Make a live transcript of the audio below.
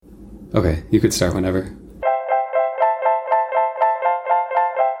Okay, you could start whenever.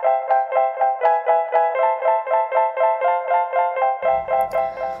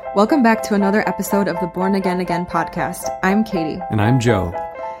 Welcome back to another episode of the Born Again Again podcast. I'm Katie. And I'm Joe.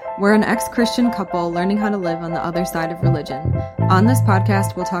 We're an ex-Christian couple learning how to live on the other side of religion. On this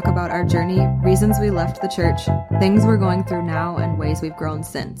podcast, we'll talk about our journey, reasons we left the church, things we're going through now, and ways we've grown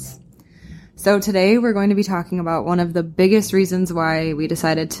since. So today we're going to be talking about one of the biggest reasons why we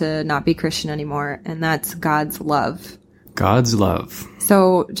decided to not be Christian anymore, and that's God's love. God's love.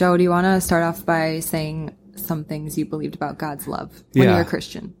 So, Joe, do you want to start off by saying some things you believed about God's love when you were a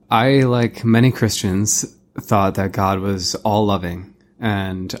Christian? I, like many Christians, thought that God was all-loving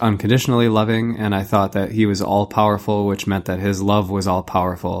and unconditionally loving, and I thought that he was all-powerful, which meant that his love was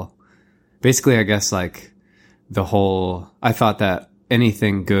all-powerful. Basically, I guess, like, I thought that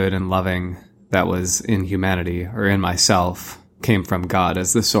anything good and loving that was in humanity or in myself came from God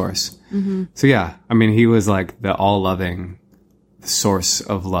as the source. Mm-hmm. So yeah, I mean, he was like the all-loving source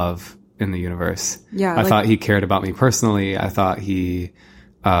of love in the universe. Yeah, I thought he cared about me personally. I thought he,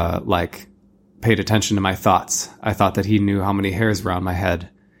 paid attention to my thoughts. I thought that he knew how many hairs were on my head,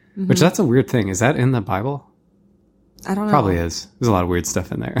 which that's a weird thing. Is that in the Bible? I don't know. Probably is. There's a lot of weird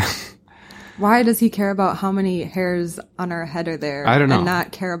stuff in there. Why does he care about how many hairs on our head are there? I don't know. And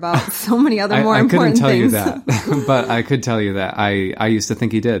not care about so many other more important things? I couldn't tell you that, but I could tell you that I used to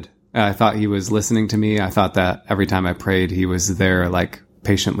think he did. I thought he was listening to me. I thought that every time I prayed, he was there, like,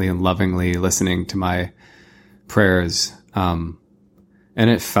 patiently and lovingly listening to my prayers. And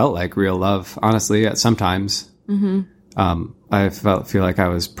it felt like real love, honestly, at sometimes. Mm-hmm. I feel like I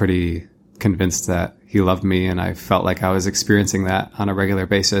was pretty convinced that he loved me, and I felt like I was experiencing that on a regular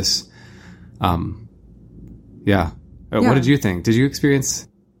basis. Yeah. What did you think? Did you experience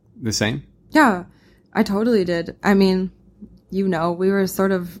the same? Yeah, I totally did. I mean, we were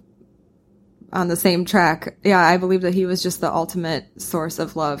sort of on the same track. Yeah, I believe that he was just the ultimate source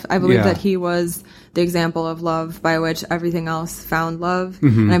of love. I believe that he was the example of love by which everything else found love.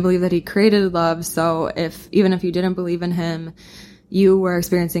 Mm-hmm. And I believe that he created love. So even if you didn't believe in him, you were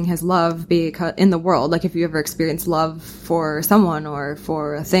experiencing his love in the world. Like if you ever experienced love for someone or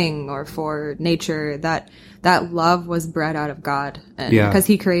for a thing or for nature, that love was bred out of God, because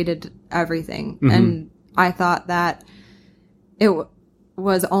he created everything. Mm-hmm. And I thought that it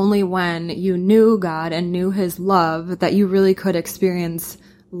was only when you knew God and knew his love that you really could experience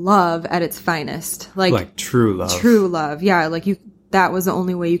love at its finest. Like true love. True love. Yeah. That was the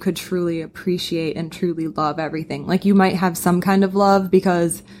only way you could truly appreciate and truly love everything. Like you might have some kind of love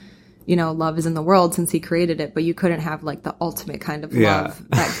because, love is in the world since he created it, but you couldn't have like the ultimate kind of love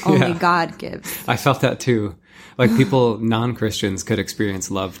that only God gives. I felt that too. Like people, non-Christians could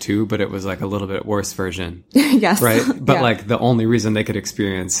experience love too, but it was like a little bit worse version. Yes. Right? But like the only reason they could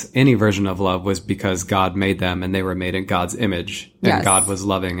experience any version of love was because God made them and they were made in God's image and God was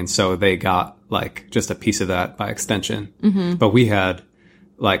loving. And so they got like just a piece of that by extension. Mm-hmm. But we had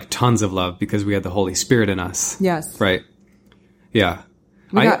like tons of love because we had the Holy Spirit in us. Yes. Right. Yeah.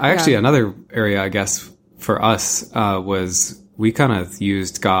 Another area, I guess, for us, was we kind of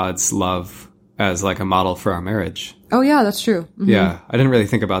used God's love as like a model for our marriage. Oh yeah, that's true. Mm-hmm. Yeah, I didn't really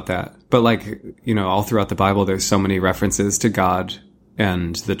think about that. But like, all throughout the Bible, there's so many references to God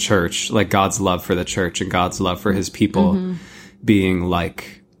and the church, like God's love for the church and God's love for his people being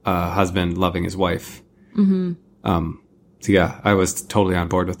like a husband loving his wife. Mm-hmm. So yeah, I was totally on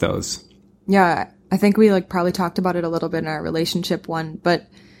board with those. Yeah, I think we probably talked about it a little bit in our relationship one, but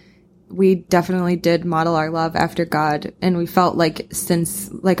we definitely did model our love after God. And we felt like since,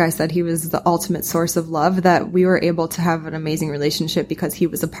 like I said, he was the ultimate source of love, that we were able to have an amazing relationship because he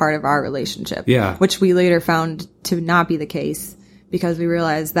was a part of our relationship. Yeah. Which we later found to not be the case because we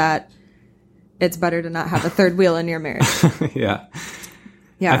realized that it's better to not have a third wheel in your marriage. Yeah.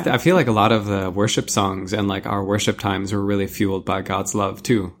 Yeah. I feel like a lot of the worship songs and like our worship times were really fueled by God's love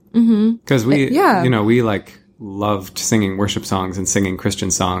too. Mm-hmm. Cause we loved singing worship songs and singing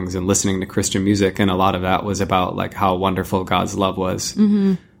Christian songs and listening to Christian music. And a lot of that was about like how wonderful God's love was.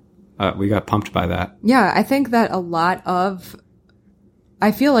 Mm-hmm. We got pumped by that. Yeah. I think that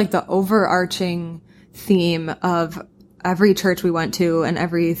I feel like the overarching theme of every church we went to and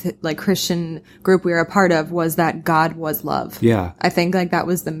every Christian group we were a part of was that God was love. Yeah. I think that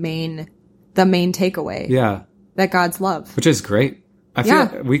was the main takeaway. Yeah. That God's love. Which is great. I feel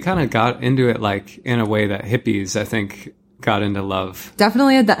like we kind of got into it in a way that hippies, I think, got into love.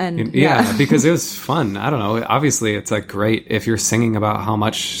 Definitely at the end. Yeah, because it was fun. I don't know. Obviously, it's great if you're singing about how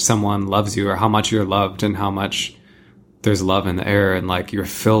much someone loves you or how much you're loved and how much there's love in the air and you're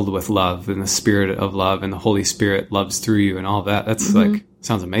filled with love and the spirit of love and the Holy Spirit loves through you and all that. That's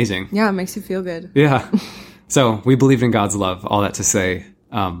Sounds amazing. Yeah, it makes you feel good. Yeah. So we believed in God's love. All that to say,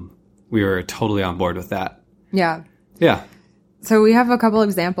 we were totally on board with that. Yeah. Yeah. So we have a couple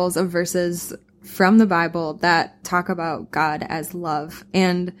examples of verses from the Bible that talk about God as love.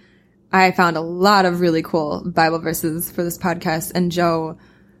 And I found a lot of really cool Bible verses for this podcast. And Joe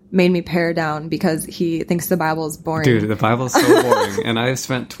made me pare down because he thinks the Bible is boring. Dude, the Bible's so boring. And I've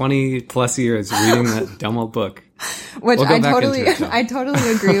spent 20 plus years reading that dumb old book. Which we'll I totally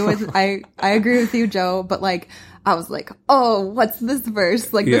agree with. I agree with you, Joe. But like, I was like, oh, what's this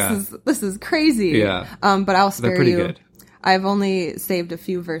verse? Like, this is crazy. Yeah. But I'll spare They're pretty you. Good. I've only saved a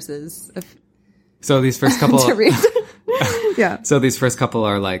few verses. So these first couple to read. Yeah. So these first couple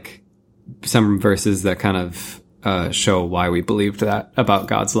are like some verses that kind of show why we believed that about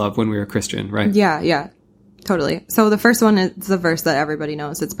God's love when we were Christian, right? Yeah. Totally. So the first one is the verse that everybody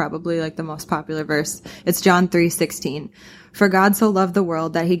knows. It's probably like the most popular verse. It's John 3:16. For God so loved the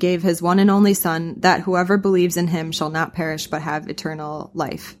world that he gave his one and only Son, that whoever believes in him shall not perish but have eternal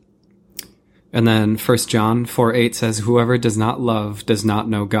life. And then 1 John 4:8 says, whoever does not love does not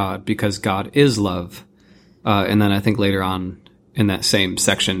know God, because God is love. And then I think later on in that same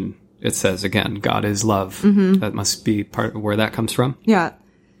section, it says again, God is love. Mm-hmm. That must be part of where that comes from. Yeah.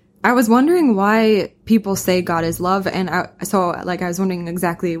 I was wondering why people say God is love, and I was wondering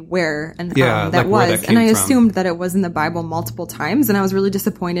exactly where and how that was, and I assumed that it was in the Bible multiple times, and I was really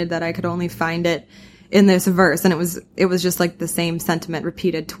disappointed that I could only find it in this verse, and it was just like the same sentiment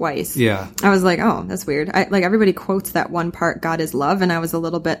repeated twice. Yeah, I was like, oh, that's weird. Everybody quotes that one part, God is love, and I was a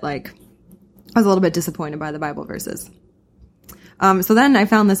little bit disappointed by the Bible verses. So then I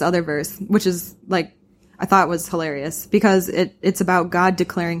found this other verse, which is like, I thought was hilarious because it's about God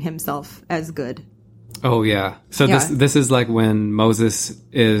declaring himself as good. Oh yeah. So this is like when Moses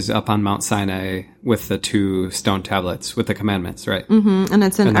is up on Mount Sinai with the 2 stone tablets with the commandments, right? Mm-hmm. And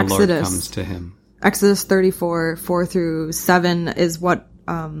it's in Exodus. The Lord comes to him. Exodus 34, 4-7 is what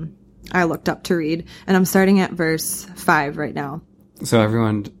I looked up to read. And I'm starting at verse 5 right now. So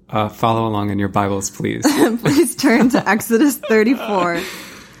everyone follow along in your Bibles, please. Please turn to Exodus 34.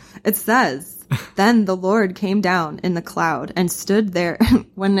 It says, then the Lord came down in the cloud and stood there.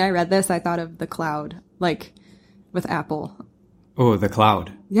 When I read this, I thought of the cloud, like with Apple. Oh, the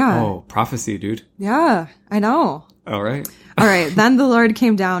cloud. Yeah. Oh, prophecy, dude. Yeah, I know. All right. Then the Lord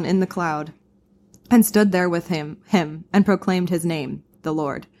came down in the cloud and stood there with him and proclaimed his name, the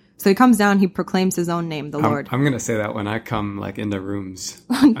Lord. So he comes down, he proclaims his own name, the Lord. I'm going to say that when I come like in the rooms.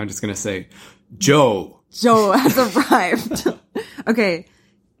 I'm just going to say, Joe has arrived. Okay.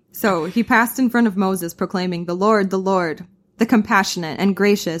 So he passed in front of Moses, proclaiming, the Lord, the compassionate and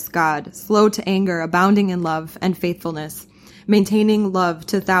gracious God, slow to anger, abounding in love and faithfulness, maintaining love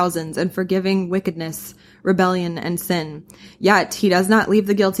to thousands and forgiving wickedness, rebellion, and sin. Yet he does not leave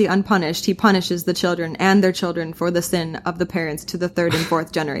the guilty unpunished. He punishes the children and their children for the sin of the parents to the 3rd and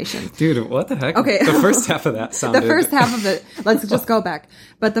 4th generation. Dude, what the heck? Okay. The first half of that sounded... The first half of it, let's just go back.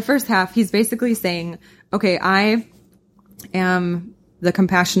 But the first half, he's basically saying, okay, I am the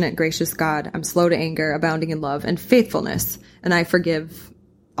compassionate, gracious God. I'm slow to anger, abounding in love and faithfulness, and I forgive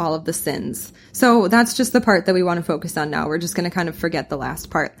all of the sins. So that's just the part that we want to focus on now. We're just going to kind of forget the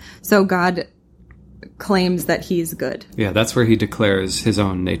last part. So God claims that he's good. Yeah, that's where he declares his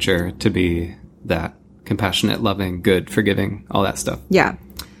own nature to be that compassionate, loving, good, forgiving, all that stuff. Yeah.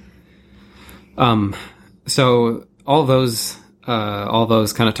 So all those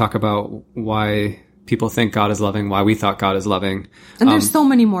kind of talk about why people think God is loving, why we thought God is loving. And there's so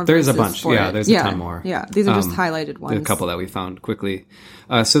many more verses. There's a bunch. Yeah, there's a ton more. Yeah, these are just highlighted ones. A couple that we found quickly.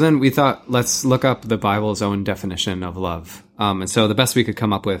 So then we thought, let's look up the Bible's own definition of love. And so the best we could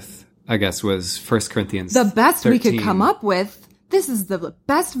come up with, I guess, was 1 Corinthians 13. The best we could come up with? This is the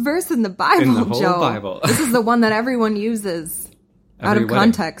best verse in the Bible, in the whole Joe. Bible. This is the one that everyone uses out of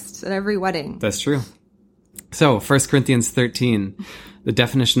context at every wedding. That's true. So 1 Corinthians 13, the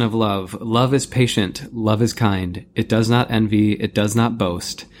definition of love. Love is patient. Love is kind. It does not envy. It does not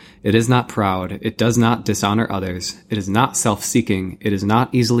boast. It is not proud. It does not dishonor others. It is not self-seeking. It is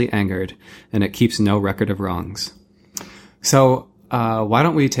not easily angered. And it keeps no record of wrongs. So why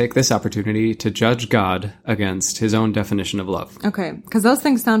don't we take this opportunity to judge God against his own definition of love? Okay, because those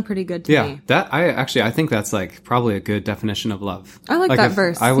things sound pretty good to me. Yeah, I think that's like probably a good definition of love. I like that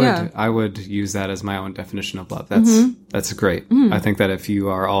verse. I would use that as my own definition of love. That's great. I think that if you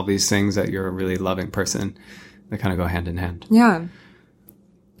are all these things, that you're a really loving person. They kind of go hand in hand. Yeah.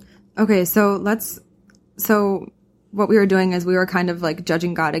 Okay, so what we were doing is we were kind of like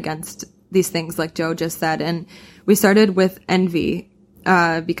judging God against these things, like Joe just said, and we started with envy,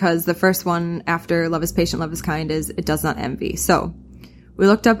 because the first one after love is patient, love is kind is it does not envy. So we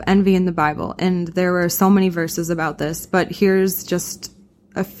looked up envy in the Bible, and there were so many verses about this, but here's just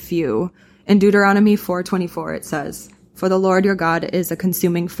a few. In Deuteronomy 4:24, it says, "For the Lord your God is a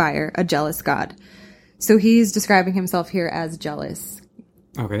consuming fire, a jealous God." So he's describing himself here as jealous.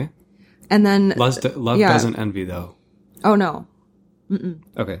 Okay. And then... Love doesn't envy, though. Oh, no.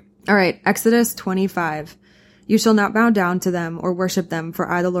 Okay. All right, Exodus 25. "You shall not bow down to them or worship them, for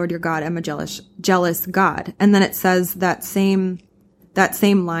I, the Lord your God, am a jealous God." And then it says that same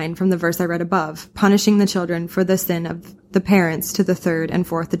line from the verse I read above, "Punishing the children for the sin of the parents to the third and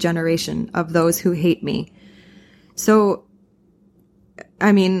fourth generation of those who hate me." So,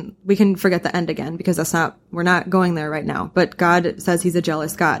 I mean, we can forget the end again because we're not going there right now. But God says he's a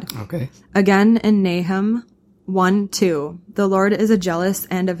jealous God. Okay. Again, in Nahum 1:2, "The Lord is a jealous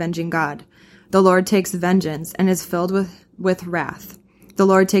and avenging God. The Lord takes vengeance and is filled with wrath. The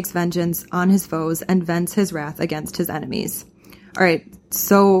Lord takes vengeance on his foes and vents his wrath against his enemies." All right.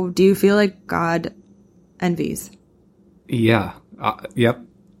 So do you feel like God envies? Yeah. Yep.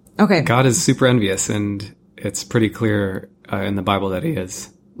 Okay. God is super envious, and it's pretty clear in the Bible that he is.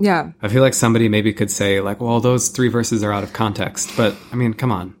 Yeah. I feel like somebody maybe could say, like, well, those 3 verses are out of context. But, I mean,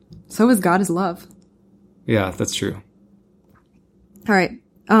 come on. So is God is love. Yeah, that's true. All right.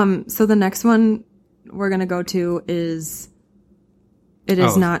 So the next one we're going to go to is, it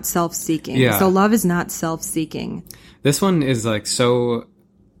is not self-seeking. Yeah. So love is not self-seeking. This one is like so...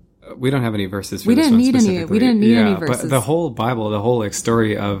 We don't have any verses for We this didn't one need any. specifically. We didn't need any verses. But the whole Bible, the whole like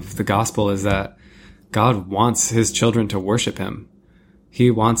story of the gospel is that God wants his children to worship him. He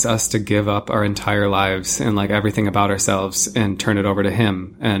wants us to give up our entire lives and like everything about ourselves and turn it over to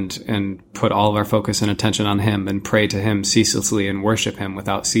him and put all of our focus and attention on him and pray to him ceaselessly and worship him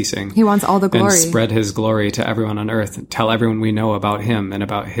without ceasing. He wants all the glory. And spread his glory to everyone on earth. Tell everyone we know about him and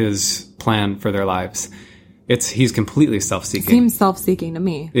about his plan for their lives. He's completely self-seeking. Seems self-seeking to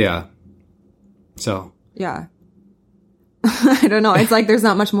me. Yeah. So. Yeah. I don't know. It's like there's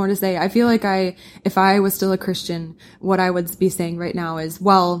not much more to say. I feel like if I was still a Christian, what I would be saying right now is,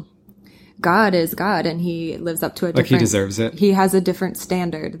 well, God is God and he lives up to a different... Like he deserves it. He has a different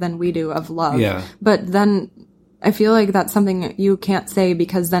standard than we do of love. Yeah. But then I feel like that's something you can't say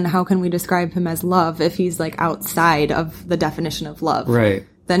because then how can we describe him as love if he's like outside of the definition of love? Right.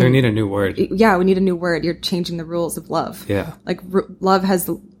 Then they need a new word. Yeah, we need a new word. You're changing the rules of love. Yeah. Like love has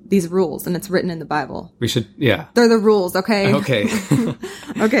these rules and it's written in the Bible. We should, yeah. They're the rules, okay? Okay.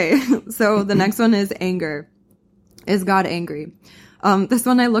 Okay. So the next one is anger. Is God angry? This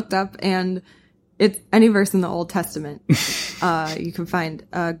one I looked up and it's any verse in the Old Testament. You can find,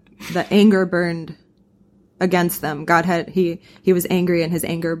 the anger burned against them. God he was angry and his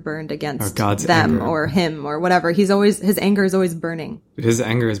anger burned against God's them anger. Or him or whatever. His anger is always burning. His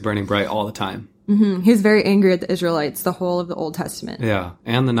anger is burning bright all the time. Mm-hmm. He's very angry at the Israelites, the whole of the Old Testament. Yeah.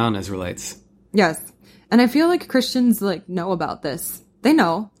 And the non-Israelites. Yes. And I feel like Christians like know about this. They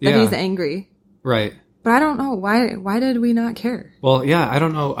know that he's angry. Right. But I don't know. Why did we not care? Well, yeah, I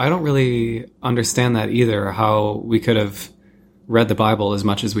don't know. I don't really understand that either, how we could have read the Bible as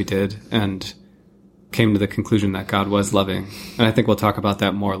much as we did and came to the conclusion that God was loving. And I think we'll talk about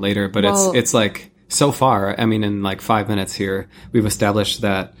that more later. But it's like, so far, I mean, in like 5 minutes here, we've established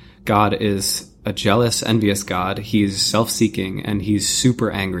that God is a jealous, envious God. He's self-seeking and he's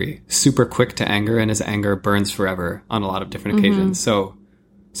super angry, super quick to anger, and his anger burns forever on a lot of different occasions.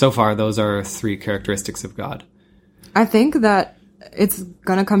 So far, those are 3 characteristics of God. I think that it's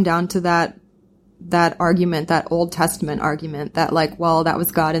gonna come down to that argument, that Old Testament argument, that like, well, that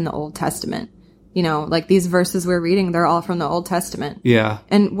was God in the Old Testament. You know, like these verses we're reading, they're all from the Old Testament. Yeah.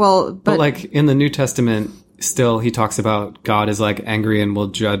 And well, but like in the New Testament, still he talks about God is like angry and will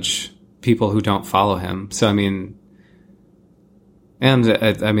judge people who don't follow him. So, I mean, and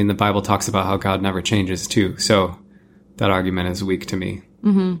I mean, the Bible talks about how God never changes too. So that argument is weak to me.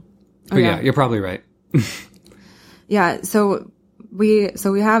 Mm-hmm. But yeah, you're probably right. Yeah. So we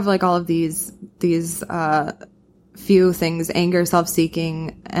have like all of these few things: anger,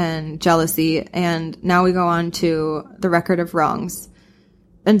 self-seeking, and jealousy. And now we go on to the record of wrongs.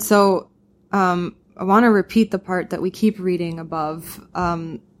 And so, I want to repeat the part that we keep reading above,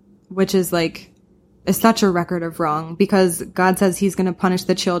 which is like, is such a record of wrong, because God says he's going to punish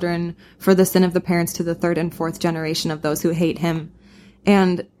the children for the sin of the parents to the third and fourth generation of those who hate him.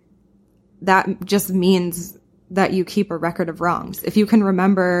 And that just means that you keep a record of wrongs. If you can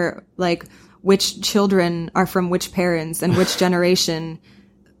remember like which children are from which parents and which generation,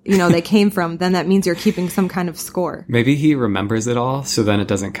 you know, they came from, then that means you're keeping some kind of score. Maybe he remembers it all, so then it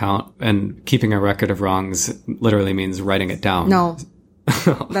doesn't count. And keeping a record of wrongs literally means writing it down. No,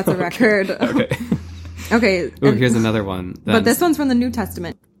 that's a record. Okay. Okay. Ooh, here's another one. Then. But this one's from the New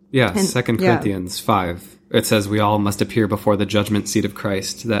Testament. Yeah, 2 Corinthians 5. It says, we all must appear before the judgment seat of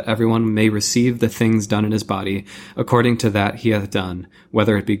Christ, that everyone may receive the things done in his body, according to that he hath done,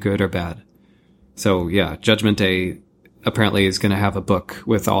 whether it be good or bad. So, yeah, Judgment Day apparently is going to have a book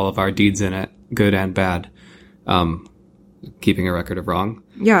with all of our deeds in it, good and bad. Keeping a record of wrong.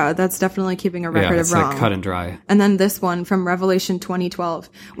 Yeah, that's definitely keeping a record of wrong. Like cut and dry. And then this one from Revelation 20:12.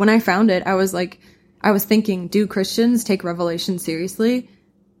 When I found it, I was thinking, do Christians take Revelation seriously?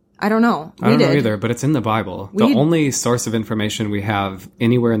 I don't know. I don't know either, but it's in the Bible. The only source of information we have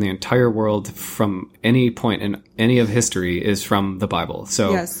anywhere in the entire world from any point in any of history is from the Bible.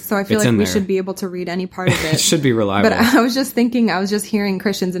 So yes, so I feel like we should be able to read any part of it. It should be reliable. But I was just hearing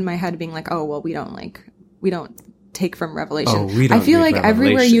Christians in my head being like, oh, well, we don't take from Revelation. Oh, we don't I feel like Revelation.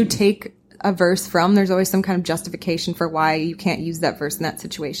 Everywhere you take a verse from, there's always some kind of justification for why you can't use that verse in that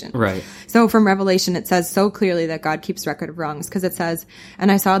situation. Right. So from Revelation, it says so clearly that God keeps record of wrongs, because it says,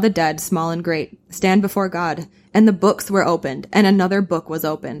 and I saw the dead, small and great, stand before God, and the books were opened, and another book was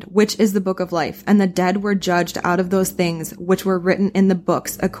opened, which is the book of life, and the dead were judged out of those things which were written in the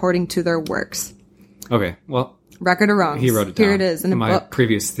books according to their works. Okay, well. Record of wrongs. He wrote it down. Here it is in a book. My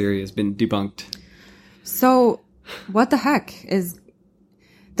previous theory has been debunked. So, what the heck is...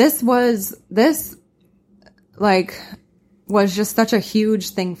 This was just such a huge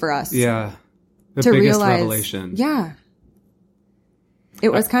thing for us. Yeah. The to biggest realize, revelation. Yeah. It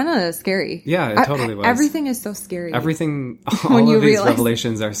was kind of scary. Yeah, it totally was. Everything is so scary. Everything, all of these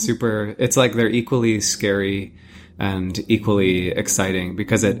revelations are super, it's like they're equally scary and equally exciting,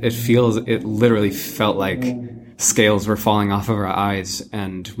 because it literally felt like scales were falling off of our eyes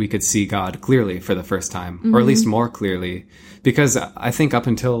and we could see God clearly for the first time, or at least more clearly. Because I think up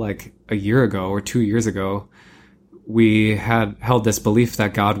until like a year ago or 2 years ago, we had held this belief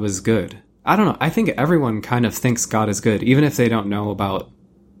that God was good. I don't know. I think everyone kind of thinks God is good, even if they don't know about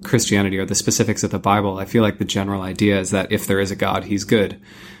Christianity or the specifics of the Bible. I feel like the general idea is that if there is a God, he's good.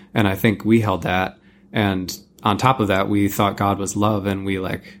 And I think we held that. And on top of that, we thought God was love, and we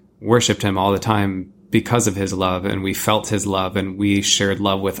worshiped him all the time because of his love, and we felt his love, and we shared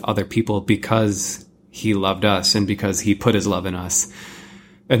love with other people because he loved us and because he put his love in us.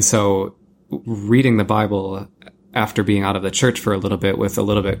 And so reading the Bible after being out of the church for a little bit with a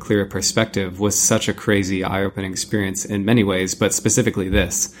little bit clearer perspective was such a crazy, eye-opening experience in many ways, but specifically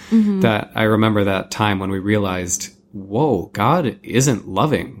this, that I remember that time when we realized, whoa, God isn't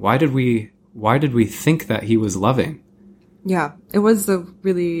loving. Why did we think that he was loving? Yeah, it was a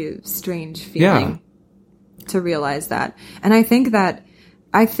really strange feeling to realize that. And I think that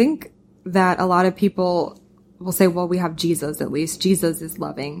a lot of people will say, well, we have Jesus, at least. Jesus is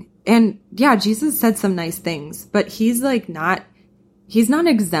loving. And yeah, Jesus said some nice things, but he's not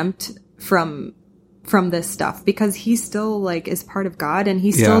exempt from this stuff, because he still is part of God, and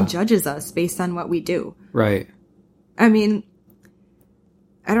he still judges us based on what we do. Right. I mean,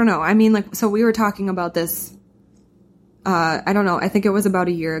 I don't know. I mean, so we were talking about this, I don't know, I think it was about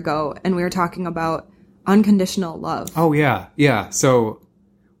a year ago, and we were talking about unconditional love. Oh, yeah. Yeah. So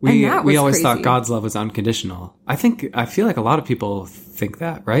we always thought God's love was unconditional. I feel like a lot of people think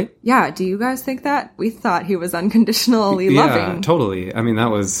that, right? Yeah. Do you guys think that? We thought he was unconditionally loving. Yeah, totally. I mean, that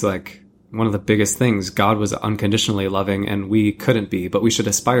was one of the biggest things. God was unconditionally loving, and we couldn't be, but we should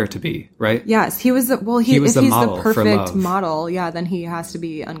aspire to be, right? Yes. He was the perfect model, then he has to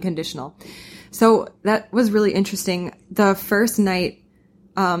be unconditional. So that was really interesting. The first night,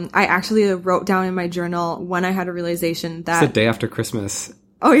 I actually wrote down in my journal when I had a realization that... It's the day after Christmas.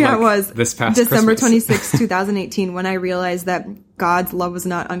 Oh, yeah, it was. This past December Christmas. 26, 2018, when I realized that God's love was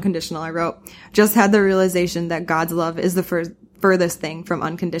not unconditional. I wrote, just had the realization that God's love is the furthest thing from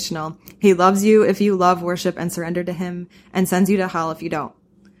unconditional. He loves you if you love, worship, and surrender to him, and sends you to hell if you don't.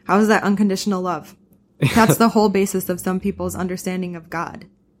 How is that unconditional love? That's the whole basis of some people's understanding of God.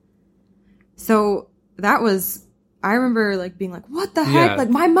 So that was... I remember being like, what the heck? Yeah.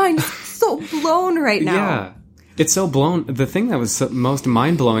 My mind is so blown right now. Yeah. It's so blown. The thing that was most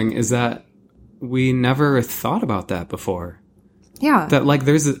mind-blowing is that we never thought about that before. Yeah. That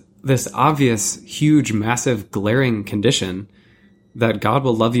there's this obvious, huge, massive, glaring condition that God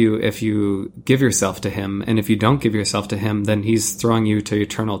will love you if you give yourself to him. And if you don't give yourself to him, then he's throwing you to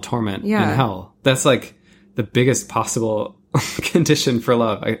eternal torment in hell. That's the biggest possible condition for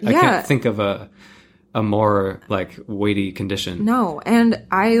love. I can't think of a more weighty condition. No. And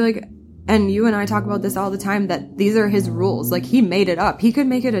and you and I talk about this all the time, that these are his rules. He made it up. He could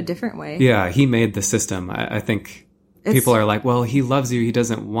make it a different way. Yeah, he made the system. I think people are like, well, he loves you. He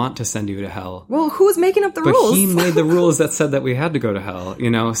doesn't want to send you to hell. Well, who's making up the rules? But he made the rules that said that we had to go to hell,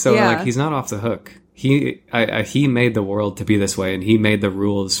 So he's not off the hook. he made the world to be this way, and he made the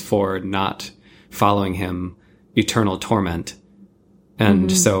rules for not following him eternal torment.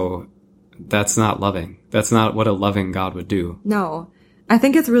 And so that's not loving. That's not what a loving God would do. No. I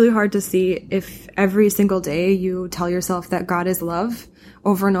think it's really hard to see if every single day you tell yourself that God is love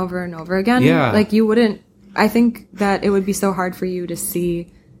over and over and over again. Yeah. Like you wouldn't, I think that it would be so hard for you to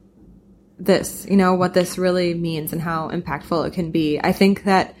see this, you know, what this really means and how impactful it can be. I think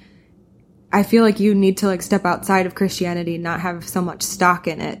that I feel like you need to like step outside of Christianity, not have so much stock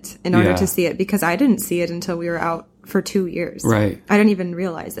in it in order to see it, because I didn't see it until we were out for 2 years. Right. I didn't even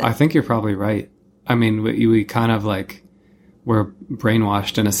realize it. I think you're probably right. I mean, we kind of like were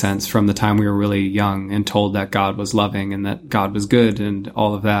brainwashed in a sense from the time we were really young and told that God was loving and that God was good and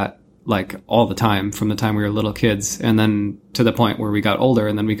all of that, like all the time from the time we were little kids. And then to the point where we got older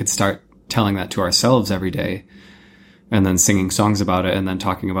and then we could start telling that to ourselves every day and then singing songs about it and then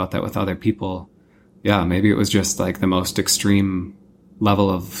talking about that with other people. Yeah, maybe it was just like the most extreme level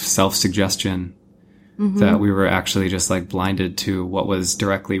of self-suggestion that we were actually just like blinded to what was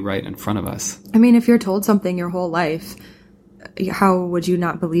directly right in front of us. I mean, if you're told something your whole life, how would you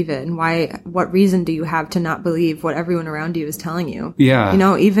not believe it? And what reason do you have to not believe what everyone around you is telling you? Yeah. You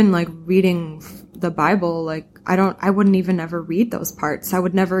know, even like reading the Bible, like I wouldn't even ever read those parts. they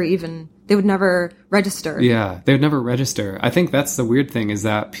would never register. Yeah. They would never register. I think that's the weird thing is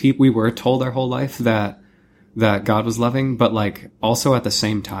that we were told our whole life that God was loving, but like also at the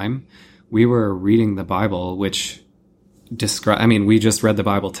same time, we were reading the Bible, which we just read the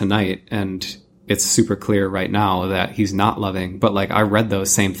Bible tonight and it's super clear right now that he's not loving, but like I read those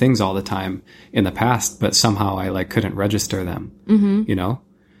same things all the time in the past, but somehow I like couldn't register them, you know,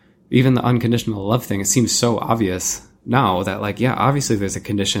 even the unconditional love thing. It seems so obvious now that like, yeah, obviously there's a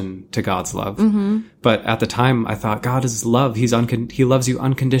condition to God's love, but at the time I thought God is love. He loves you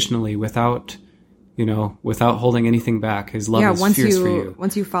unconditionally without holding anything back. His love is fierce for you.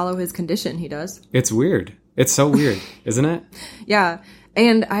 Once you follow his condition, he does. It's weird. It's so weird, isn't it? Yeah.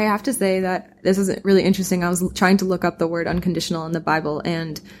 And I have to say that this is really interesting. I was trying to look up the word unconditional in the Bible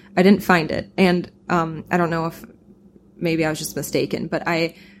and I didn't find it. And I don't know if maybe I was just mistaken, but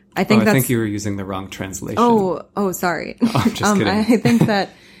I think you were using the wrong translation. Oh, sorry. Oh, I'm just kidding.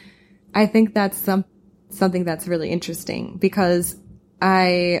 I think that's something that's really interesting because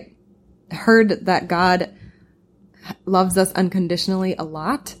I heard that God loves us unconditionally a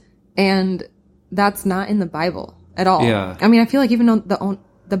lot, and that's not in the Bible at all. Yeah. I mean, I feel like even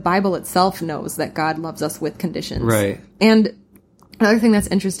the Bible itself knows that God loves us with conditions. Right. And another thing that's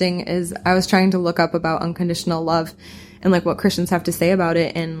interesting is I was trying to look up about unconditional love and like what Christians have to say about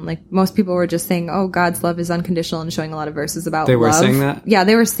it, and like most people were just saying, oh, God's love is unconditional, and showing a lot of verses about they were love. saying that? Yeah,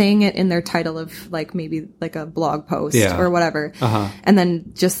 they were saying it in their title of like maybe like a blog post or whatever. And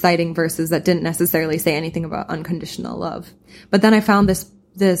then just citing verses that didn't necessarily say anything about unconditional love. But then I found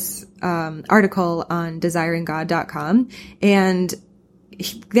this article on desiringgod.com, and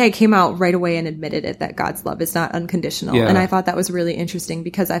they came out right away and admitted it, that God's love is not unconditional. Yeah. And I thought that was really interesting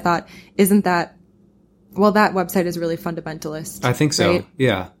because I thought, isn't that, well, that website is really fundamentalist. I think so. Right?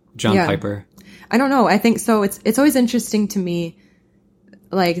 Yeah. John Piper. I don't know. I think so. It's always interesting to me,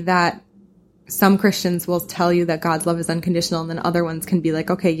 like that some Christians will tell you that God's love is unconditional, and then other ones can be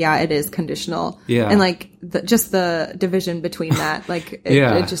like, okay, yeah, it is conditional. Yeah. And like just the division between that, like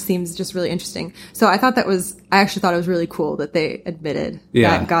it just seems just really interesting. So I actually thought it was really cool that they admitted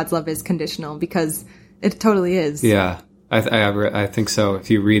that God's love is conditional, because it totally is. Yeah. I think so. If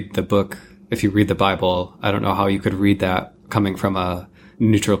you read the Bible, I don't know how you could read that coming from a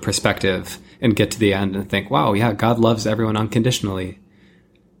neutral perspective and get to the end and think, wow, yeah, God loves everyone unconditionally.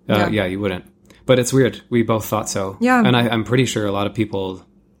 Yeah, you wouldn't. But it's weird. We both thought so. Yeah. And I'm pretty sure a lot of people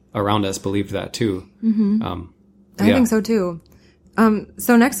around us believed that too. I think so too.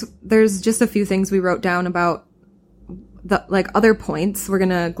 So next, there's just a few things we wrote down about the like other points. We're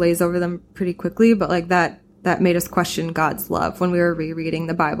going to glaze over them pretty quickly, but like that made us question God's love when we were rereading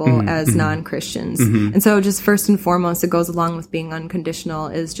the Bible as non-Christians. And so just first and foremost, it goes along with being unconditional,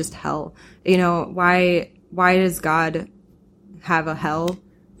 is just hell. You know, why does God have a hell?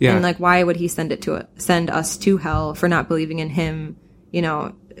 Yeah. And like, why would he send us to hell for not believing in him, you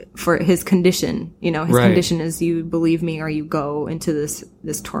know, for his condition? You know, his condition is you believe me or you go into this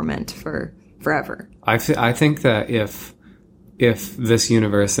torment for forever. I think that if this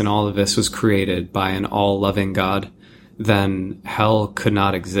universe and all of this was created by an all-loving God, then hell could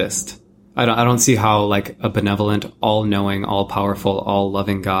not exist. I don't see how like a benevolent, all-knowing, all-powerful,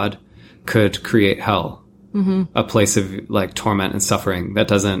 all-loving God could create hell. A place of like torment and suffering. That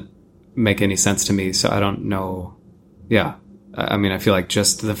doesn't make any sense to me. So I don't know. Yeah. I mean, I feel like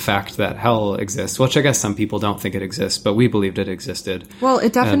just the fact that hell exists, which I guess some people don't think it exists, but we believed it existed. Well,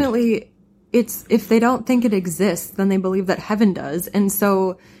 it definitely, it's, if they don't think it exists, then they believe that heaven does. And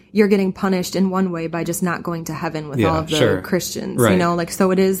so you're getting punished in one way by just not going to heaven with all of the Christians, right. You know, like,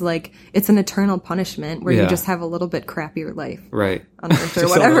 so it is like, it's an eternal punishment where you just have a little bit crappier life. Right. On earth or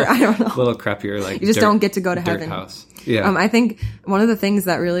whatever. I don't know. A little crappier, like, you just don't get to go to dirt heaven. House. Yeah. I think one of the things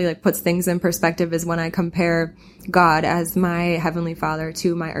that really like puts things in perspective is when I compare God as my heavenly father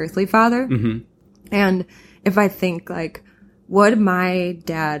to my earthly father. Mm-hmm. And if I think like, would my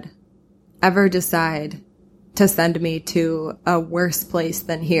dad ever decide to send me to a worse place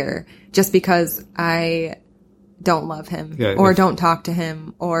than here just because I don't love him or don't talk to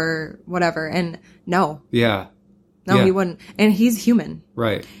him or whatever? And no. Yeah. No, he wouldn't. And he's human.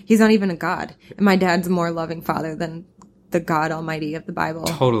 Right. He's not even a god. And my dad's a more loving father than the God Almighty of the Bible.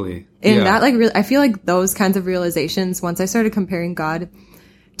 Totally. And that like, I feel like those kinds of realizations, once I started comparing God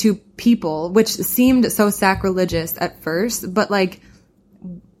to people, which seemed so sacrilegious at first, but like,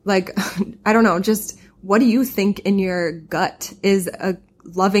 I don't know, just what do you think in your gut is a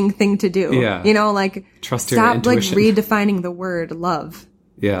loving thing to do? Yeah. You know, like, trust your stop intuition. like redefining the word love.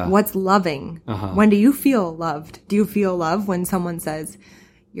 Yeah. What's loving? When do you feel loved? Do you feel love when someone says,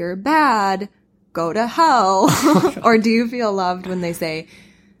 you're bad, go to hell? Or do you feel loved when they say,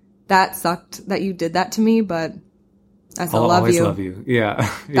 that sucked that you did that to me, but I still love you. I'll always love you.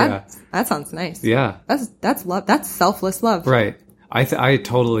 Yeah. Yeah. That sounds nice. Yeah. That's love. That's selfless love. Right. I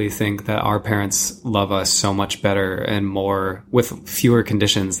totally think that our parents love us so much better and more with fewer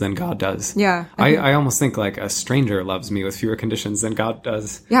conditions than God does. Yeah. I almost think like a stranger loves me with fewer conditions than God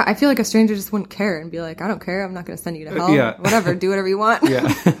does. Yeah, I feel like a stranger just wouldn't care and be like, I don't care. I'm not going to send you to hell. Yeah. Whatever. Do whatever you want.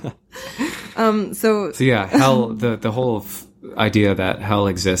 Yeah. So yeah, hell, the whole idea that hell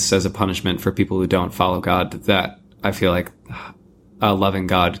exists as a punishment for people who don't follow God, that I feel like a loving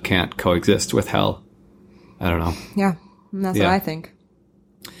God can't coexist with hell. I don't know. Yeah. And that's what I think.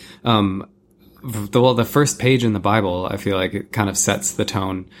 The first page in the Bible, I feel like it kind of sets the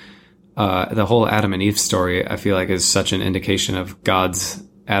tone. The whole Adam and Eve story, I feel like, is such an indication of God's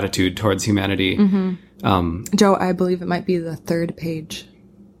attitude towards humanity. Mm-hmm. Joe, I believe it might be the third page.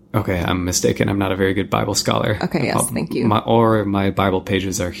 Okay, I'm mistaken. I'm not a very good Bible scholar. Okay, yes, thank you. My Bible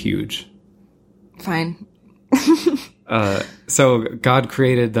pages are huge. Fine. So God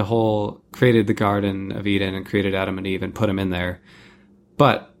created the Garden of Eden and created Adam and Eve and put them in there.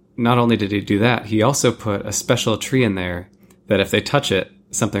 But not only did he do that, he also put a special tree in there that if they touch it,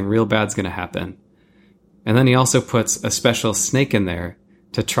 something real bad's going to happen. And then he also puts a special snake in there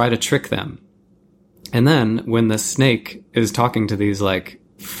to try to trick them. And then when the snake is talking to these like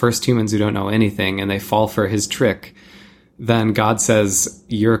first humans who don't know anything and they fall for his trick, then God says,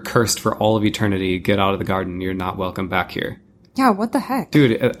 you're cursed for all of eternity. Get out of the garden. You're not welcome back here. Yeah, what the heck?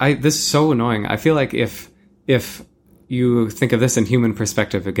 Dude, this is so annoying. I feel like if you think of this in human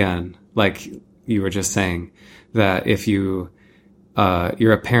perspective again, like you were just saying, that if you're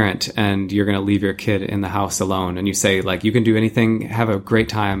a parent and you're going to leave your kid in the house alone and you say, like, you can do anything, have a great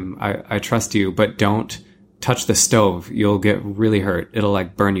time, I trust you, but don't touch the stove. You'll get really hurt. It'll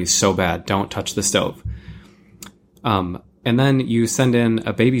like burn you so bad. Don't touch the stove. And then you send in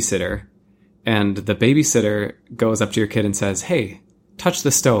a babysitter, and the babysitter goes up to your kid and says, hey, touch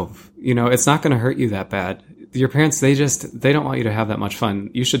the stove. You know, it's not going to hurt you that bad. Your parents, they don't want you to have that much fun.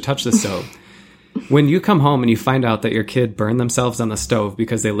 You should touch the stove. When you come home and you find out that your kid burned themselves on the stove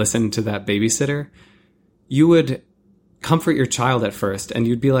because they listened to that babysitter, you would comfort your child at first, and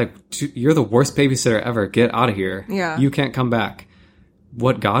you'd be like, you're the worst babysitter ever. Get out of here. Yeah. You can't come back.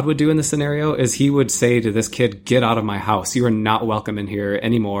 What God would do in this scenario is he would say to this kid, get out of my house. You are not welcome in here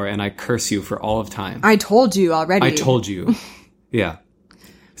anymore, and I curse you for all of time. I told you already. I told you. Yeah.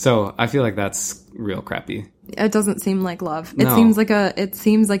 So I feel like that's real crappy. It doesn't seem like love. No. It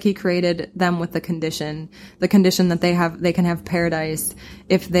seems like he created them with the condition that they can have paradise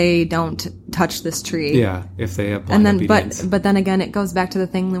if they don't touch this tree. Yeah, if they have blind obedience. But then again, it goes back to the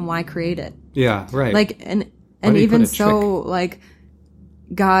thing, then why create it? Yeah, right. Like, and even so, like,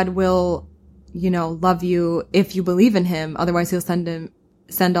 God will, love you if you believe in him. Otherwise, he'll send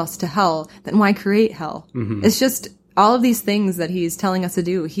us to hell. Then why create hell? Mm-hmm. It's just all of these things that he's telling us to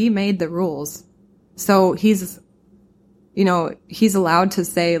do. He made the rules. So he's allowed to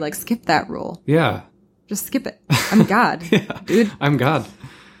say, like, skip that rule. Yeah. Just skip it. I'm God, yeah, dude. I'm God.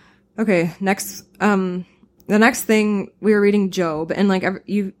 Okay. Next, the next thing, we were reading Job, and like,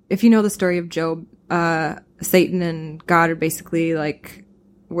 if you know the story of Job, Satan and God are basically like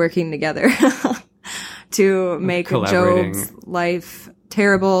working together to make Job's life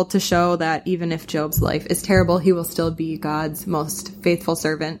terrible to show that even if Job's life is terrible, he will still be God's most faithful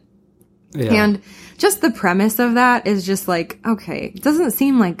servant. Yeah. And just the premise of that is just like, okay, it doesn't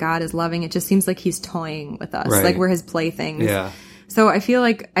seem like God is loving. It just seems like he's toying with us, like we're his playthings. Yeah. So I feel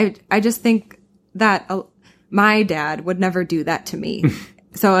like I just think that my dad would never do that to me.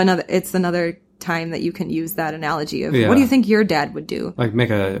 So it's another time that you can use that analogy of what do you think your dad would do? Like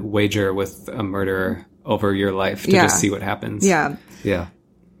make a wager with a murderer over your life to just see what happens. Yeah. Yeah.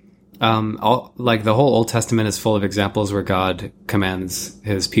 Like the whole Old Testament is full of examples where God commands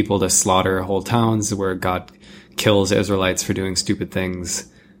his people to slaughter whole towns, where God kills Israelites for doing stupid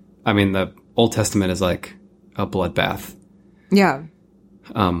things. I mean, the Old Testament is like a bloodbath. Yeah.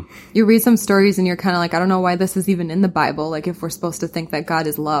 You read some stories and you're kind of like, I don't know why this is even in the Bible. Like, if we're supposed to think that God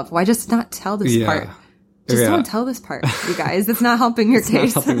is love, why just not tell this part? Just don't tell this part, you guys. It's not helping your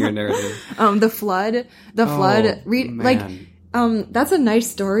case. Not helping your narrative. The flood. Read man. That's a nice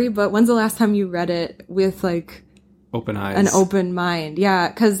story, but when's the last time you read it with like open eyes, an open mind? Yeah,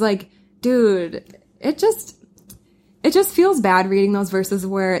 because like, dude, it just feels bad reading those verses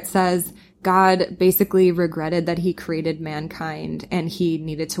where it says God basically regretted that he created mankind and he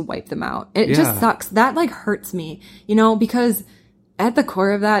needed to wipe them out. It just sucks. That like hurts me, because at the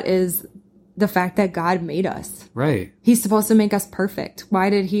core of that is the fact that God made us. Right. He's supposed to make us perfect. Why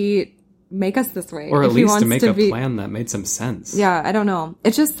did he make us this way? Or at least to make a plan that made some sense. Yeah, I don't know.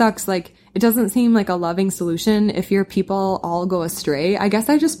 It just sucks. Like, it doesn't seem like a loving solution. If your people all go astray, I guess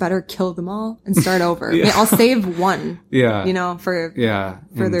I just better kill them all and start over. I'll save one. Yeah. For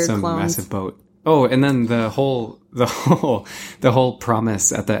in their some clones. massive boat. Oh, and then the whole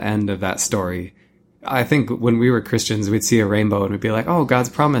promise at the end of that story. I think when we were Christians, we'd see a rainbow and we'd be like, oh, God's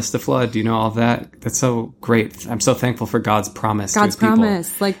promise, the flood, all of that. That's so great. I'm so thankful for God's promise to his people.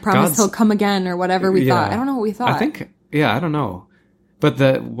 Like promise he'll come again or whatever we thought. I don't know what we thought. I don't know.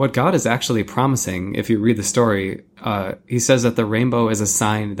 But what God is actually promising, if you read the story, he says that the rainbow is a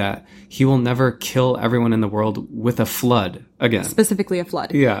sign that he will never kill everyone in the world with a flood again. Specifically a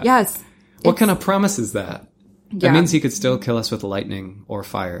flood. Yeah. Yes. What kind of promise is that? Yeah. That means he could still kill us with lightning or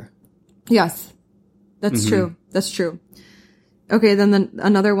fire. Yes. That's true. That's true. Okay, then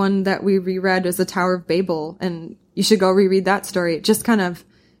another one that we reread is the Tower of Babel, and you should go reread that story. Just kind of,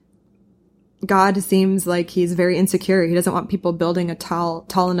 God seems like he's very insecure. He doesn't want people building a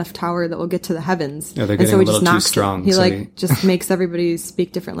tall enough tower that will get to the heavens. Yeah, they're getting a little too strong. He just makes everybody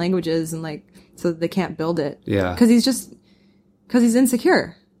speak different languages and so that they can't build it. Yeah. Because he's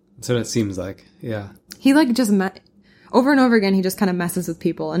insecure. That's what it seems like. Yeah. He over and over again, he just kind of messes with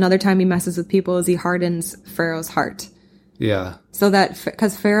people. Another time he messes with people is he hardens Pharaoh's heart. Yeah. So that,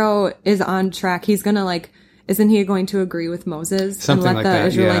 because Pharaoh is on track, he's going to isn't he going to agree with Moses Something and let like the that.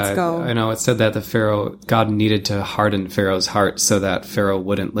 Israelites go? I know it said that God needed to harden Pharaoh's heart so that Pharaoh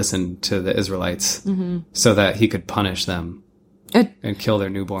wouldn't listen to the Israelites, so that he could punish them and kill their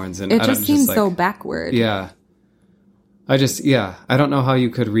newborns. And it just seems so backward. Yeah. I don't know how you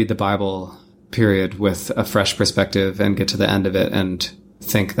could read the Bible period with a fresh perspective and get to the end of it and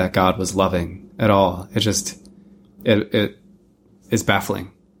think that God was loving at all. It is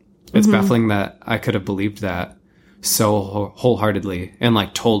baffling. It's baffling that I could have believed that so wholeheartedly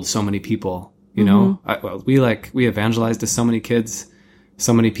and told so many people, we evangelized to so many kids,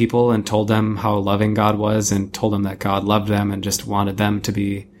 so many people, and told them how loving God was and told them that God loved them and just wanted them to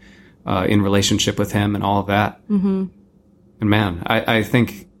be in relationship with him and all of that. Mm-hmm. And man, I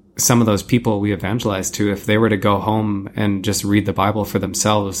think some of those people we evangelized to, if they were to go home and just read the Bible for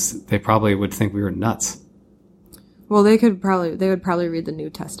themselves, they probably would think we were nuts. Well, they would probably read the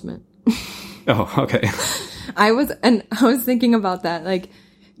New Testament. Oh, okay. I was thinking about that.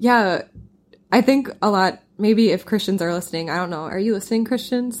 I think a lot, maybe if Christians are listening, I don't know. Are you listening,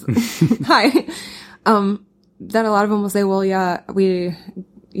 Christians? Hi. That a lot of them will say, well, yeah, we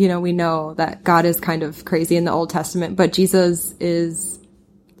know that God is kind of crazy in the Old Testament, but Jesus is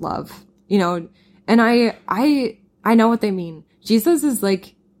love, and I know what they mean. Jesus is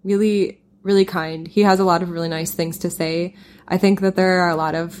really, really kind. He has a lot of really nice things to say. I think that there are a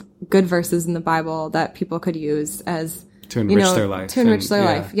lot of good verses in the Bible that people could use as to enrich their life.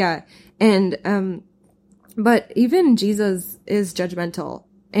 Yeah. And, but even Jesus is judgmental.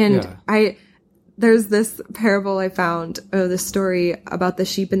 And there's this parable I found, this story about the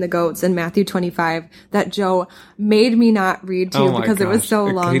sheep and the goats in Matthew 25 that Joe made me not read to because it was so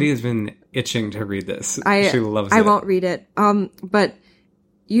long. Katie has been itching to read this. She loves it. I won't read it. But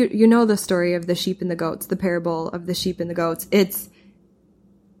you know the story of the sheep and the goats, the parable of the sheep and the goats. It's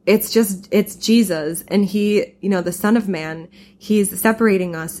Jesus, and he, the Son of Man, he's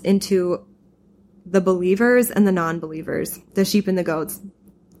separating us into the believers and the non-believers, the sheep and the goats.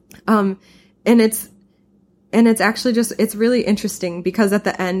 And it's actually just, it's really interesting because at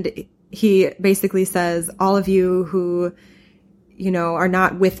the end, he basically says, all of you who, are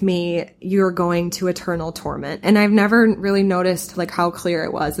not with me, you're going to eternal torment. And I've never really noticed like how clear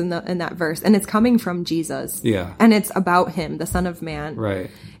it was in that verse. And it's coming from Jesus. Yeah. And it's about him, the Son of Man.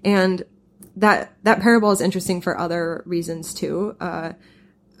 Right. And that parable is interesting for other reasons too.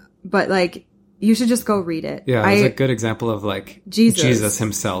 But like, you should just go read it. Yeah, it's a good example of like Jesus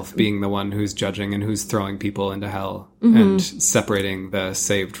himself being the one who's judging and who's throwing people into hell and separating the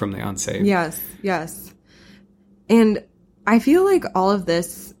saved from the unsaved. Yes, yes. And I feel like all of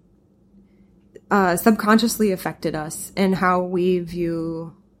this subconsciously affected us in how we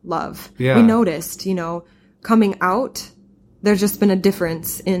view love. Yeah. We noticed, coming out, there's just been a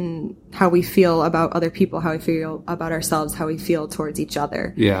difference in how we feel about other people, how we feel about ourselves, how we feel towards each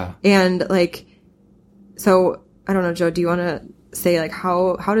other. Yeah. And like, so I don't know, Joe, do you want to say like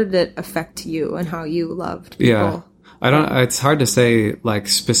how did it affect you and how you loved people? Yeah. It's hard to say like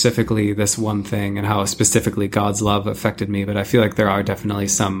specifically this one thing and how specifically God's love affected me, but I feel like there are definitely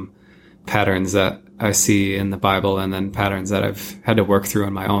some patterns that I see in the Bible and then patterns that I've had to work through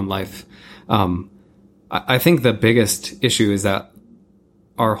in my own life. I think the biggest issue is that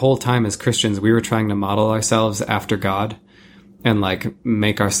our whole time as Christians, we were trying to model ourselves after God and like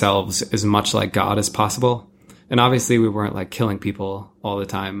make ourselves as much like God as possible. And obviously we weren't like killing people all the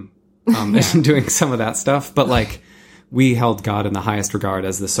time, and doing some of that stuff, but like we held God in the highest regard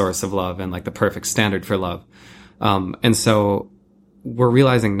as the source of love and like the perfect standard for love. And so we're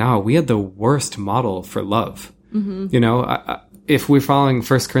realizing now we had the worst model for love. Mm-hmm. If we're following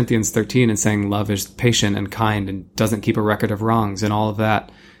 1 Corinthians 13 and saying love is patient and kind and doesn't keep a record of wrongs and all of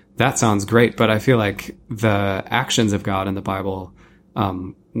that, that sounds great. But I feel like the actions of God in the Bible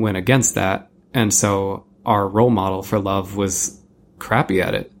went against that. And so our role model for love was crappy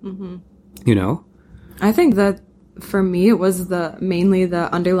at it. Mm-hmm. I think that for me, it was mainly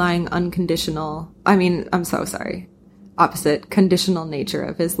the underlying opposite conditional nature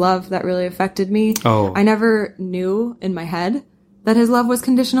of his love that really affected me. Oh. I never knew in my head that his love was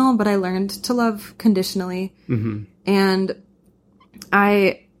conditional, but I learned to love conditionally. Mm-hmm. And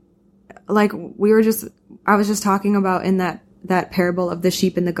I was just talking about in that parable of the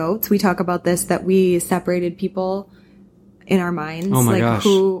sheep and the goats, we talk about this, that we separated people in our minds. Oh my gosh.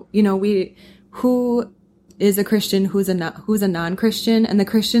 Who is a Christian, who's a non-Christian, and the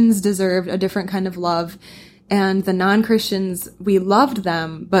Christians deserved a different kind of love. And the non-Christians, we loved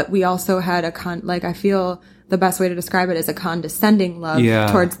them, but we also had I feel the best way to describe it is a condescending love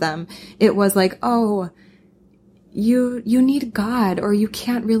towards them. It was like, oh, you need God or you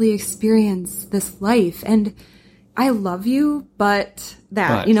can't really experience this life. And I love you, but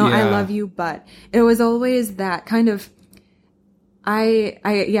I love you, but it was always that kind of,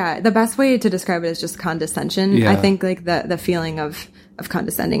 the best way to describe it is just condescension. Yeah. I think like the feeling of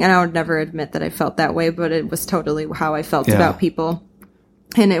condescending, and I would never admit that I felt that way, but it was totally how I felt about people.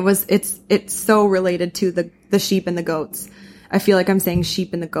 And it's so related to the sheep and the goats. I feel like I'm saying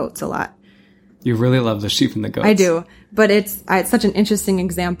sheep and the goats a lot. You really love the sheep and the goats. I do, but it's such an interesting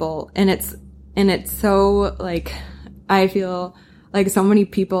example, and it's so like, I feel like so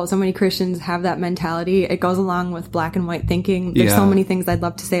many Christians have that mentality. It goes along with black and white thinking. There's so many things I'd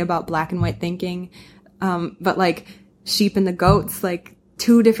love to say about black and white thinking. But like sheep and the goats, like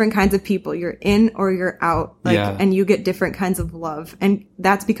two different kinds of people. You're in or you're out. And you get different kinds of love. And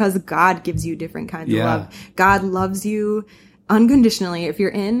that's because God gives you different kinds of love. God loves you unconditionally if you're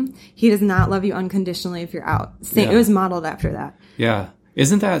in. He does not love you unconditionally if you're out. It was modeled after that. Yeah.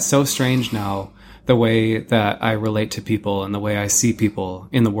 Isn't that so strange now? The way that I relate to people and the way I see people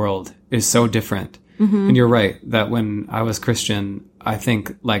in the world is so different. Mm-hmm. And you're right that when I was Christian, I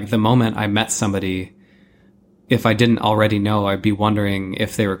think like the moment I met somebody, if I didn't already know, I'd be wondering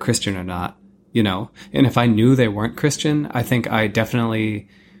if they were Christian or not, And if I knew they weren't Christian, I think I definitely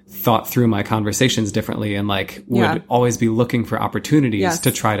thought through my conversations differently and like would always be looking for opportunities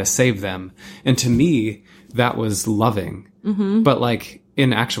to try to save them. And to me, that was loving. Mm-hmm. But like,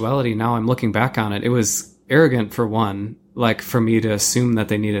 in actuality, now I'm looking back on it, it was arrogant for one, like for me to assume that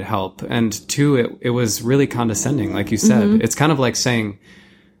they needed help. And two, it was really condescending, like you said. Mm-hmm. It's kind of like saying,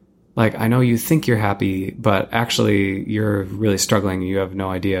 like, I know you think you're happy, but actually you're really struggling. You have no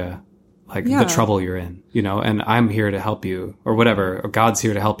idea, like, the trouble you're in, and I'm here to help you or whatever, or God's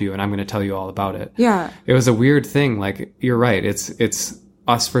here to help you and I'm going to tell you all about it. Yeah. It was a weird thing. Like, you're right. It's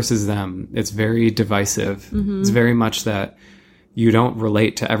us versus them. It's very divisive. Mm-hmm. It's very much that you don't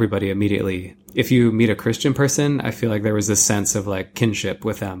relate to everybody immediately. if you meet a Christian person, I feel like there was this sense of like kinship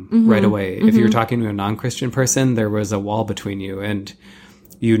with them right away. If you were talking to a non-Christian person, there was a wall between you, and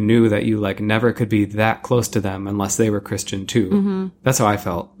you knew that you like never could be that close to them unless they were Christian too. That's how I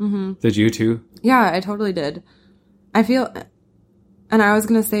felt. Did you too? Yeah, I totally did. I feel, and I was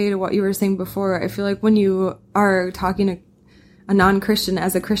going to say to what you were saying before, I feel like when you are talking to a non-Christian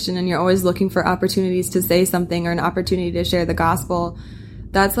as a Christian and you're always looking for opportunities to say something or an opportunity to share the gospel,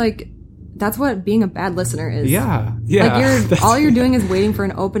 that's what being a bad listener is. Yeah. Like all you're doing is waiting for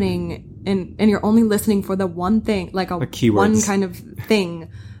an opening, and you're only listening for the one thing, like one kind of thing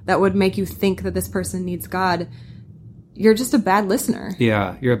that would make you think that this person needs God. You're just a bad listener.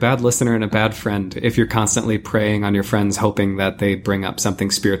 Yeah, you're a bad listener and a bad friend if you're constantly preying on your friends, hoping that they bring up something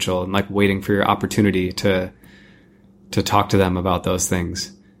spiritual and like waiting for your opportunity to talk to them about those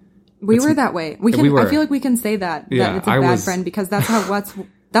things. We were that way. We were. I feel like we can say that it's a bad friend because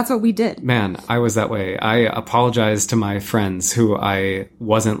that's what we did. Man, I was that way. I apologize to my friends who I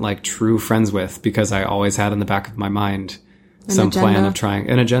wasn't like true friends with because I always had in the back of my mind plan of trying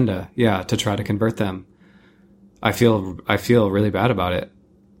an agenda. Yeah, to try to convert them. I feel really bad about it.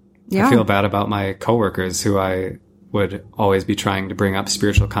 Yeah. I feel bad about my coworkers who I would always be trying to bring up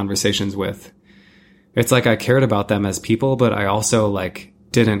spiritual conversations with. It's like I cared about them as people, but I also like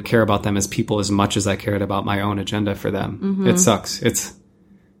didn't care about them as people as much as I cared about my own agenda for them. It sucks.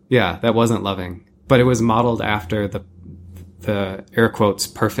 That wasn't loving, but it was modeled after the air quotes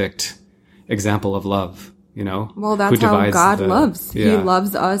perfect example of love, you know? Well, that's how God loves. Yeah. He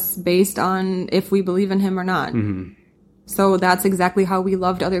loves us based on if we believe in him or not. So that's exactly how we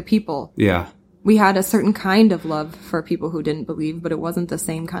loved other people. Yeah. We had a certain kind of love for people who didn't believe, but it wasn't the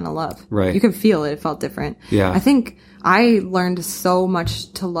same kind of love. Right. You could feel it. It felt different. Yeah. I think I learned so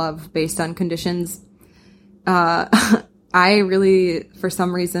much to love based on conditions. I really, for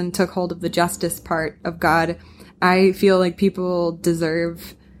some reason, took hold of the justice part of God. I feel like people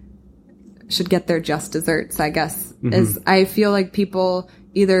should get their just desserts, I guess. I feel like people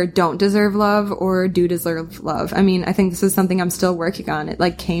either don't deserve love or do deserve love. I mean, I think this is something I'm still working on. It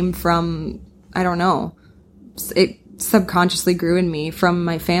like came from, I don't know, it subconsciously grew in me from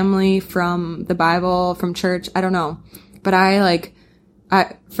my family, from the Bible, from church. I don't know. But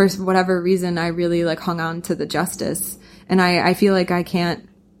for whatever reason, I really like hung on to the justice. And I feel like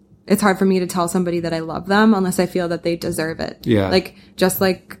it's hard for me to tell somebody that I love them unless I feel that they deserve it. Yeah. Like, just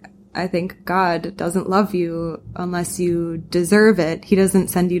like I think God doesn't love you unless you deserve it. He doesn't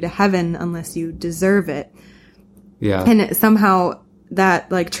send you to heaven unless you deserve it. Yeah. And somehow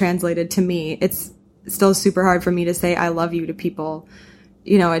that like translated to me. It's still super hard for me to say I love you to people.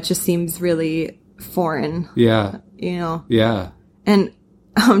 You know, it just seems really foreign. Yeah. You know? Yeah. And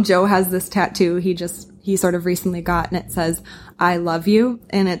Joe has this tattoo he sort of recently got, and it says, I love you.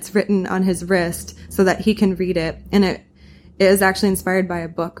 And it's written on his wrist so that he can read it. And it is actually inspired by a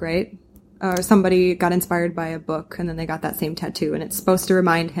book, right? Or somebody got inspired by a book and then they got that same tattoo. And it's supposed to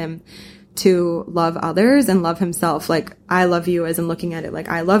remind him to love others and love himself. Like, I love you, as in looking at it like,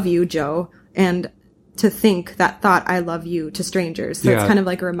 I love you, Joe. And to think that thought, I love you, to strangers. So it's kind of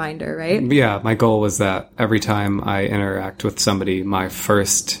like a reminder, right? Yeah. My goal was that every time I interact with somebody, my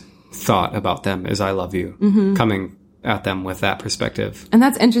first thought about them is I love you, coming at them with that perspective. And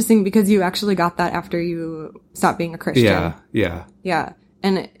that's interesting because you actually got that after you stopped being a Christian. Yeah.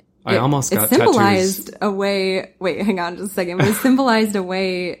 And I almost got symbolized tattoos. a way, wait, hang on just a second. But it symbolized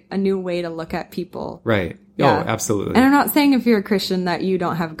a new way to look at people. Right. Yeah. Oh, absolutely. And I'm not saying if you're a Christian that you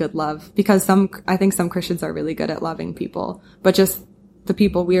don't have good love, because I think some Christians are really good at loving people, but just the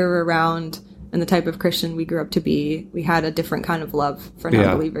people we were around and the type of Christian we grew up to be, we had a different kind of love for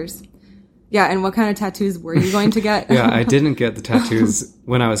non-believers. Yeah, and what kind of tattoos were you going to get? Yeah, I didn't get the tattoos.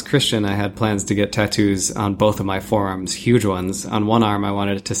 When I was Christian, I had plans to get tattoos on both of my forearms, huge ones. On one arm, I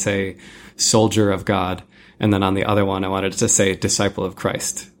wanted it to say Soldier of God, and then on the other one, I wanted it to say Disciple of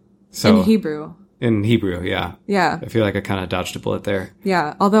Christ. So in Hebrew. In Hebrew, yeah. Yeah. I feel like I kind of dodged a bullet there.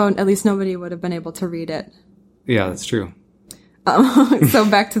 Yeah, although at least nobody would have been able to read it. Yeah, that's true. So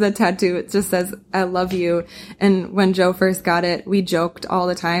back to the tattoo, it just says, I love you. And when Joe first got it, we joked all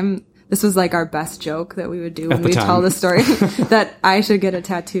the time. This was like our best joke that we would do when we tell the story, that I should get a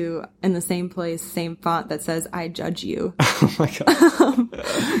tattoo in the same place, same font that says, I judge you. Oh my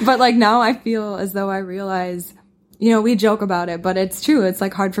God. But like now I feel as though I realize, you know, we joke about it, but it's true. It's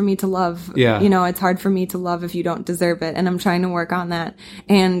like hard for me to love. Yeah. You know, it's hard for me to love if you don't deserve it. And I'm trying to work on that.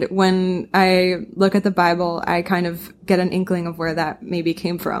 And when I look at the Bible, I kind of get an inkling of where that maybe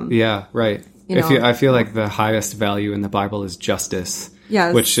came from. Yeah, right. I feel like the highest value in the Bible is justice.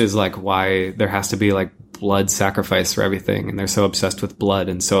 Yes. Which is like why there has to be like blood sacrifice for everything, and they're so obsessed with blood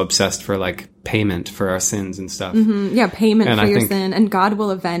and so obsessed for like payment for our sins and stuff. Yeah, payment and for your sin, and God will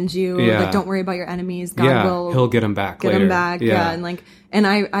avenge you. Like, don't worry about your enemies. God will. He'll get them back later. And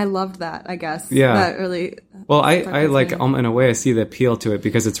I loved that, I guess. Yeah. That really. Well, I like, in a way, I see the appeal to it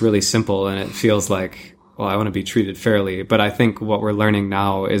because it's really simple and it feels like, well, I want to be treated fairly. But I think what we're learning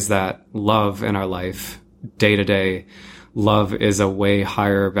now is that love in our life, day to day, love is a way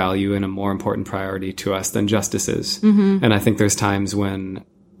higher value and a more important priority to us than justice is. And I think there's times when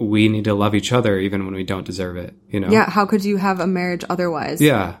we need to love each other even when we don't deserve it, you know? Yeah, how could you have a marriage otherwise?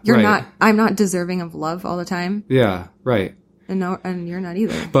 Yeah, I'm not deserving of love all the time. Yeah, right. And you're not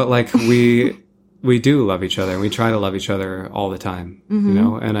either. But like we do love each other, and we try to love each other all the time, you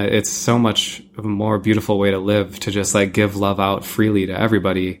know? And it's so much of a more beautiful way to live, to just like give love out freely to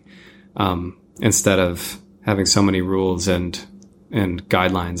everybody, instead of having so many rules and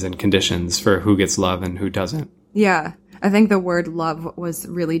guidelines and conditions for who gets love and who doesn't. Yeah. I think the word love was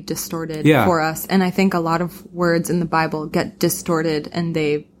really distorted for us. And I think a lot of words in the Bible get distorted and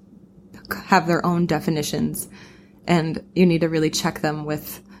they have their own definitions. And you need to really check them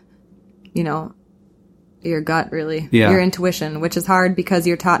with, you know, your gut, really. Your intuition, which is hard because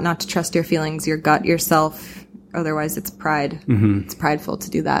you're taught not to trust your feelings, your gut, yourself. Otherwise, it's pride. It's prideful to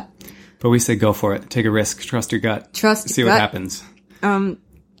do that. But we say go for it. Take a risk. Trust your gut. See what happens. Well,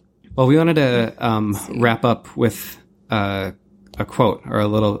 we wanted to wrap up with a quote or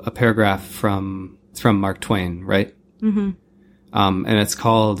a paragraph from Mark Twain, right? And it's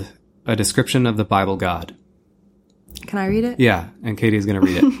called A Description of the Bible God. Can I read it? Yeah, and Katie's going to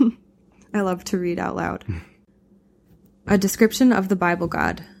read it. I love to read out loud. A description of the Bible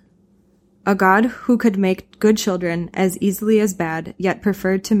God. A God who could make good children as easily as bad, yet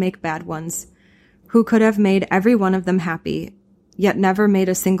preferred to make bad ones. Who could have made every one of them happy, yet never made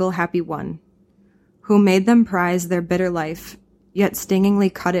a single happy one. Who made them prize their bitter life, yet stingingly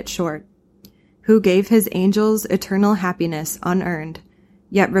cut it short. Who gave his angels eternal happiness unearned,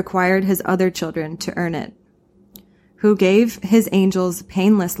 yet required his other children to earn it. Who gave his angels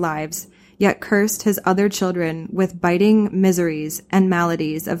painless lives, yet cursed his other children with biting miseries and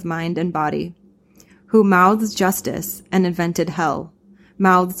maladies of mind and body. Who mouths justice and invented hell,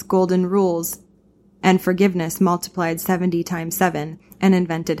 mouths golden rules and forgiveness multiplied 70 times 7 and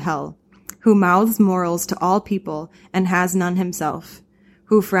invented hell. Who mouths morals to all people and has none himself.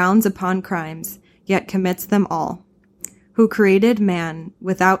 Who frowns upon crimes, yet commits them all. Who created man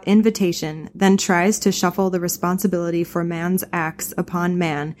without invitation, then tries to shuffle the responsibility for man's acts upon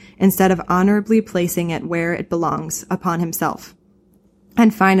man instead of honorably placing it where it belongs, upon himself.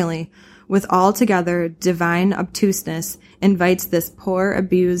 And finally, with altogether divine obtuseness, invites this poor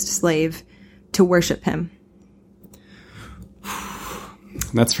abused slave to worship him.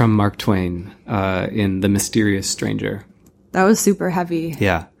 That's from Mark Twain in The Mysterious Stranger. That was super heavy.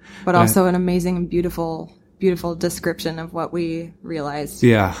 Yeah. But also an amazing and beautiful description of what we realized.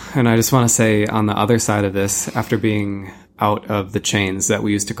 Yeah. And I just want to say, on the other side of this, after being out of the chains that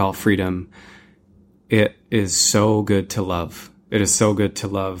we used to call freedom, it is so good to love. It is so good to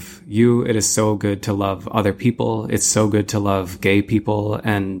love you. It is so good to love other people. It's so good to love gay people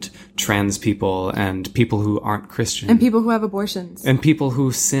and trans people and people who aren't Christian. And people who have abortions. And people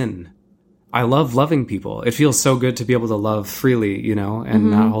who sin. I love loving people. It feels so good to be able to love freely, you know,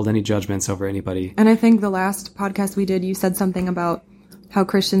 and not hold any judgments over anybody. And I think the last podcast we did, you said something about how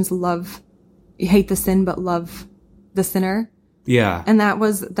Christians hate the sin, but love the sinner. Yeah. And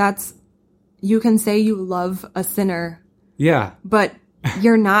that's, you can say you love a sinner. Yeah. But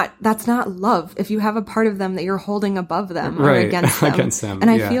that's not love. If you have a part of them that you're holding above them or against them. And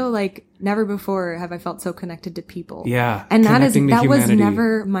I feel like never before have I felt so connected to people. Yeah. And that was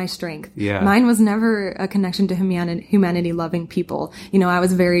never my strength. Yeah. Mine was never a connection to humanity loving people. You know, I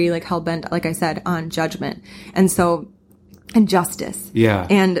was very like hell-bent, like I said, on judgment. And justice. Yeah.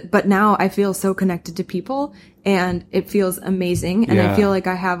 But now I feel so connected to people and it feels amazing. And I feel like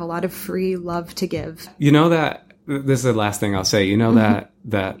I have a lot of free love to give. You know that, this is the last thing I'll say. You know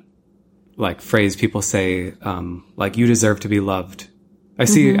that like phrase people say, like, you deserve to be loved. I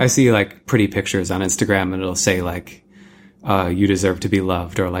see like pretty pictures on Instagram and it'll say like, you deserve to be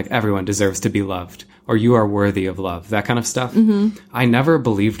loved, or like everyone deserves to be loved, or you are worthy of love, that kind of stuff. I never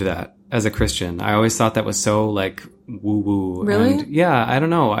believed that as a Christian. I always thought that was so like woo woo. Really? And yeah, I don't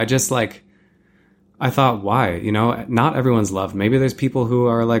know. I just like, I thought, why? You know, not everyone's loved. Maybe there's people who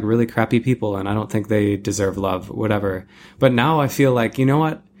are like really crappy people and I don't think they deserve love, whatever. But now I feel like, you know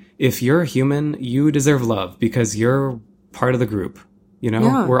what? If you're human, you deserve love because you're part of the group. You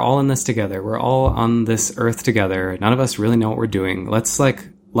know, We're all in this together. We're all on this earth together. None of us really know what we're doing. Let's like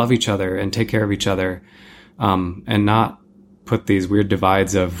love each other and take care of each other, and not put these weird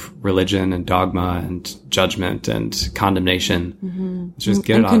divides of religion and dogma and judgment and condemnation. Just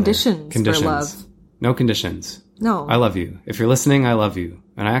get it out there. Conditions for love. No conditions. No. I love you. If you're listening, I love you.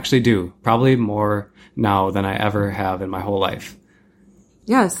 And I actually do. Probably more now than I ever have in my whole life.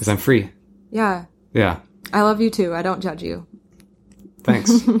 Yes. Because I'm free. Yeah. Yeah. I love you too. I don't judge you.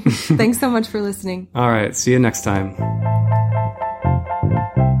 Thanks. Thanks so much for listening. All right. See you next time.